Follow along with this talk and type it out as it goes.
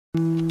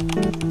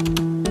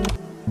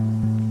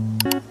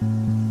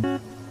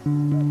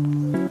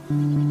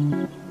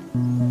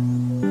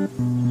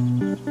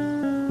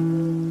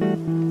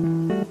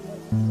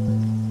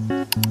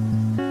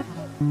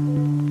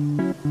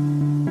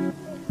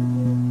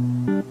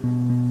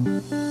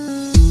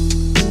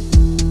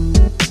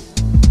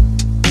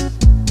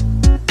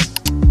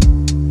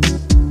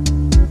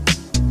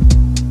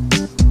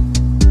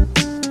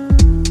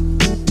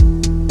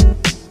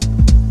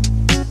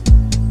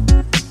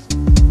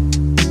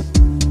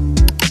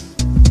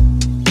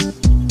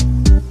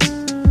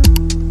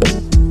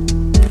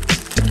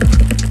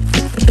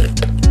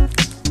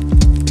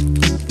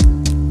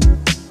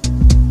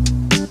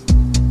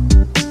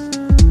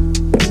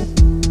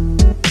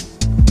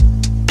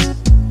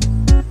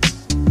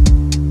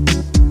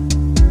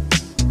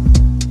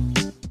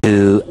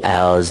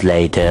hours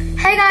later.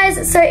 Hey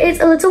guys, so it's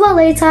a little while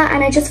later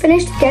and I just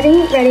finished getting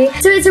ready.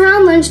 So it's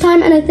around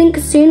lunchtime and I think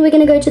soon we're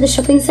gonna go to the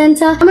shopping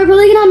center. And we're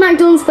probably gonna have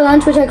McDonald's for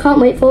lunch, which I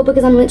can't wait for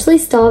because I'm literally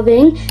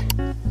starving.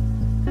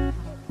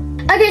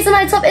 Okay, so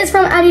my top is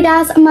from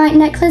Adidas, my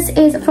necklace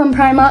is from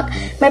Primark,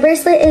 my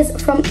bracelet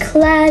is from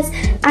Claire's,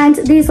 and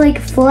these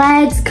like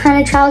flared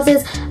kind of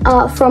trousers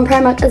are from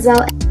Primark as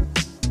well.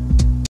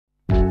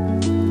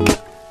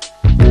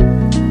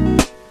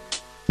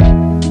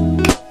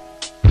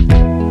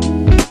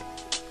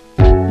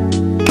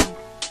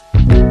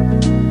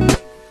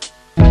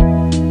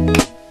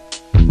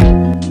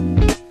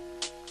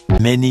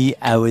 Many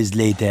hours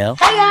later.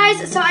 Hey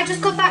guys, so I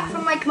just got back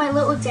from like my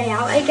little day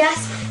out, I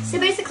guess. So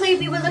basically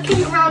we were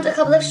looking around a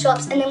couple of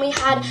shops and then we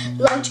had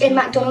lunch in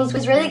McDonald's. It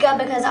was really good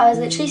because I was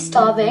literally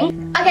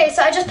starving. Okay,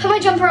 so I just put my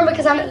jumper on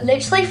because I'm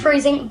literally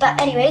freezing,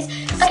 but anyways.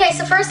 Okay,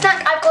 so for a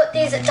snack I've got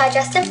these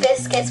digestive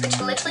biscuits which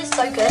are literally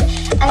so good.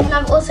 And then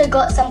I've also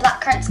got some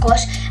blackcurrant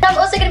squash. And I'm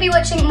also going to be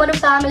watching Modern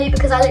Family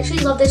because I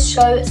literally love this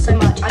show so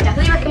much. I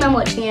definitely recommend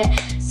watching it.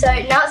 So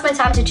now it's my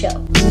time to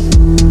chill.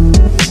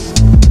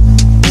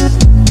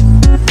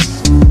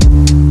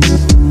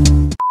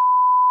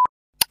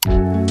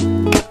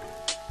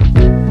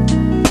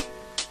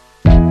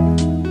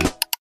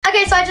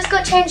 Okay, so I just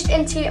got changed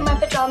into my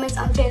pajamas.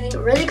 I'm feeling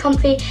really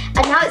comfy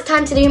and now it's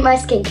time to do my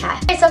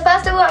skincare. Okay, so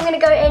first of all I'm going to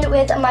go in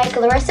with my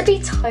Glow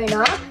Recipe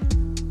toner.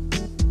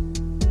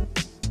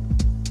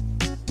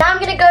 Now I'm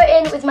going to go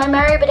in with my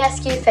Mario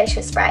Badescu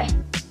facial spray.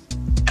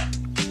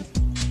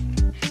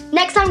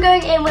 Next I'm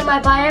going in with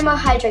my Bioma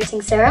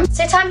hydrating serum.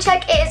 So time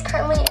check, it is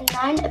currently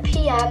 9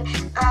 PM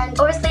and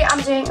obviously I'm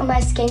doing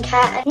my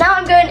skincare. And now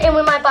I'm going in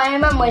with my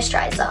Bioma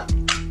moisturizer.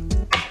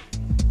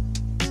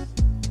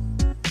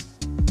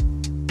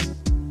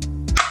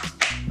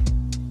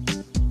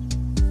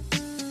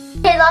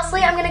 Okay,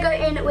 lastly, I'm going to go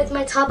in with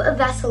my tub of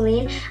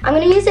Vaseline. I'm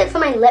going to use it for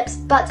my lips,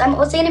 but I'm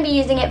also going to be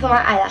using it for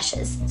my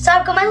eyelashes. So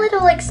I've got my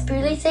little like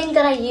spoolie thing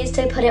that I use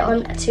to put it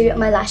on to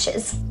my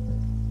lashes.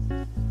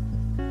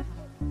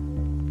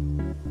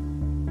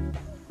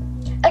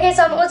 Okay,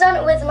 so I'm all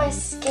done with my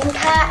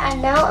skincare and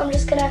now I'm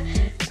just going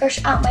to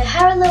brush out my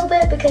hair a little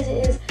bit because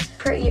it is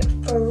pretty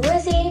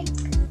frizzy.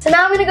 So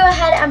now I'm going to go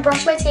ahead and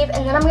brush my teeth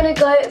and then I'm going to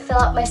go fill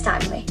up my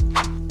Stanley.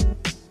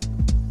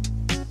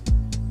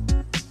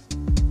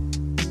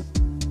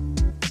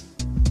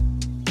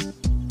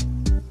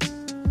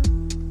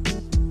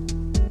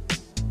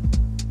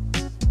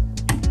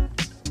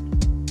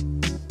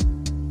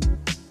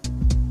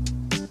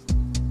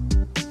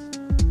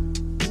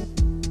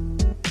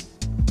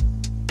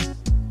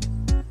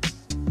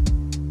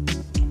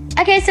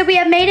 Okay, so we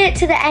have made it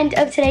to the end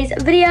of today's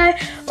video.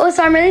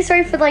 Also, I'm really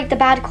sorry for like the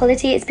bad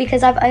quality. It's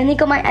because I've only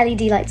got my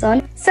LED lights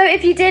on. So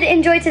if you did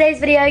enjoy today's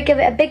video, give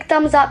it a big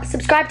thumbs up,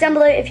 subscribe down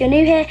below if you're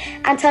new here,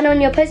 and turn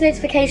on your post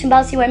notification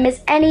bell so you won't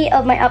miss any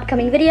of my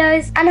upcoming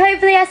videos. And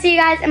hopefully I'll see you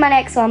guys in my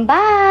next one.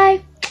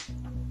 Bye!